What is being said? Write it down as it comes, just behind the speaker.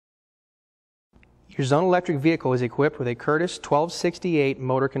Your Zone Electric vehicle is equipped with a Curtis 1268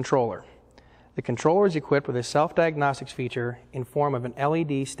 motor controller. The controller is equipped with a self-diagnostics feature in form of an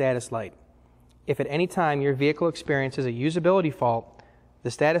LED status light. If at any time your vehicle experiences a usability fault,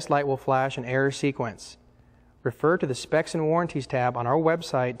 the status light will flash an error sequence. Refer to the Specs and Warranties tab on our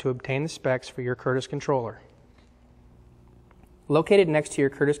website to obtain the specs for your Curtis controller. Located next to your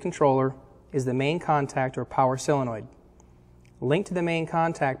Curtis controller is the main contact or power solenoid. Linked to the main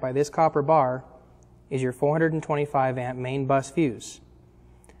contact by this copper bar is your 425 amp main bus fuse.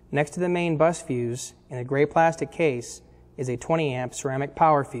 Next to the main bus fuse, in a gray plastic case, is a 20 amp ceramic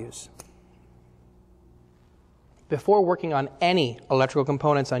power fuse. Before working on any electrical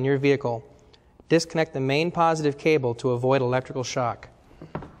components on your vehicle, disconnect the main positive cable to avoid electrical shock.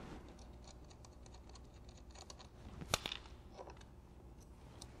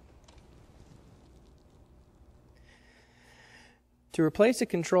 To replace the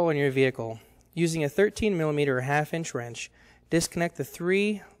control in your vehicle, using a 13mm or half-inch wrench, disconnect the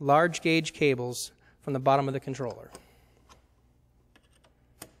 3 large gauge cables from the bottom of the controller.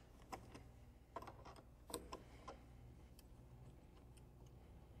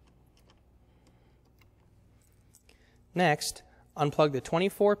 Next, unplug the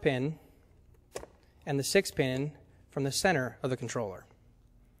 24 pin and the 6 pin from the center of the controller.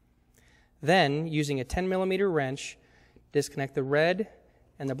 Then, using a 10mm wrench, disconnect the red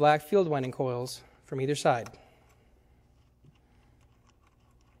and the black field winding coils from either side.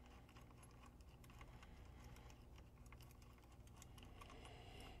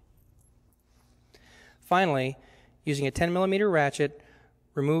 Finally, using a 10mm ratchet,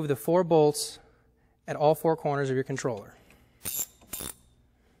 remove the 4 bolts at all 4 corners of your controller.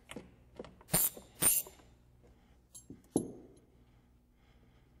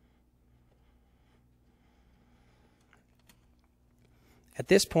 At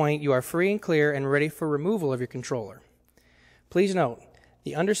this point, you are free and clear and ready for removal of your controller. Please note,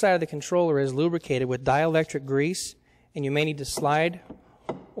 the underside of the controller is lubricated with dielectric grease, and you may need to slide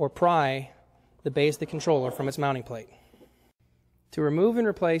or pry the base of the controller from its mounting plate. To remove and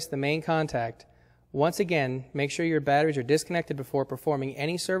replace the main contact, once again, make sure your batteries are disconnected before performing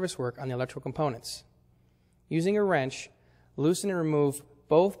any service work on the electrical components. Using a wrench, loosen and remove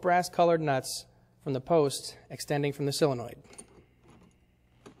both brass-colored nuts from the posts extending from the solenoid.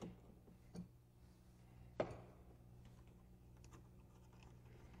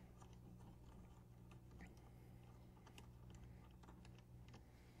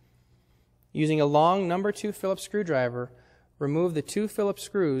 Using a long number 2 Phillips screwdriver, remove the 2 Phillips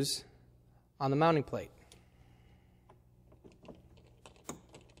screws on the mounting plate.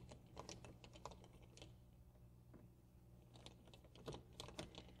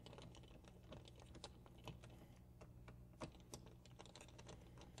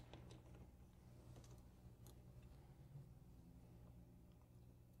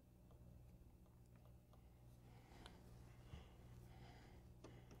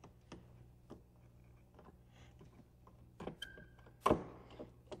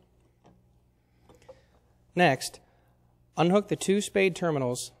 Next, unhook the 2 spade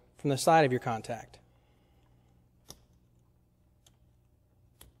terminals from the side of your contact.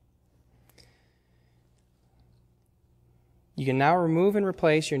 You can now remove and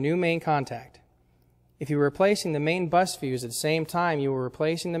replace your new main contact. If you were replacing the main bus fuse at the same time you were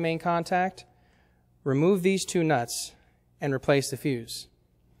replacing the main contact, remove these 2 nuts and replace the fuse.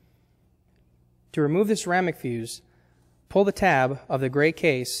 To remove the ceramic fuse, pull the tab of the gray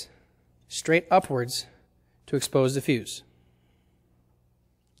case straight upwards to expose the fuse.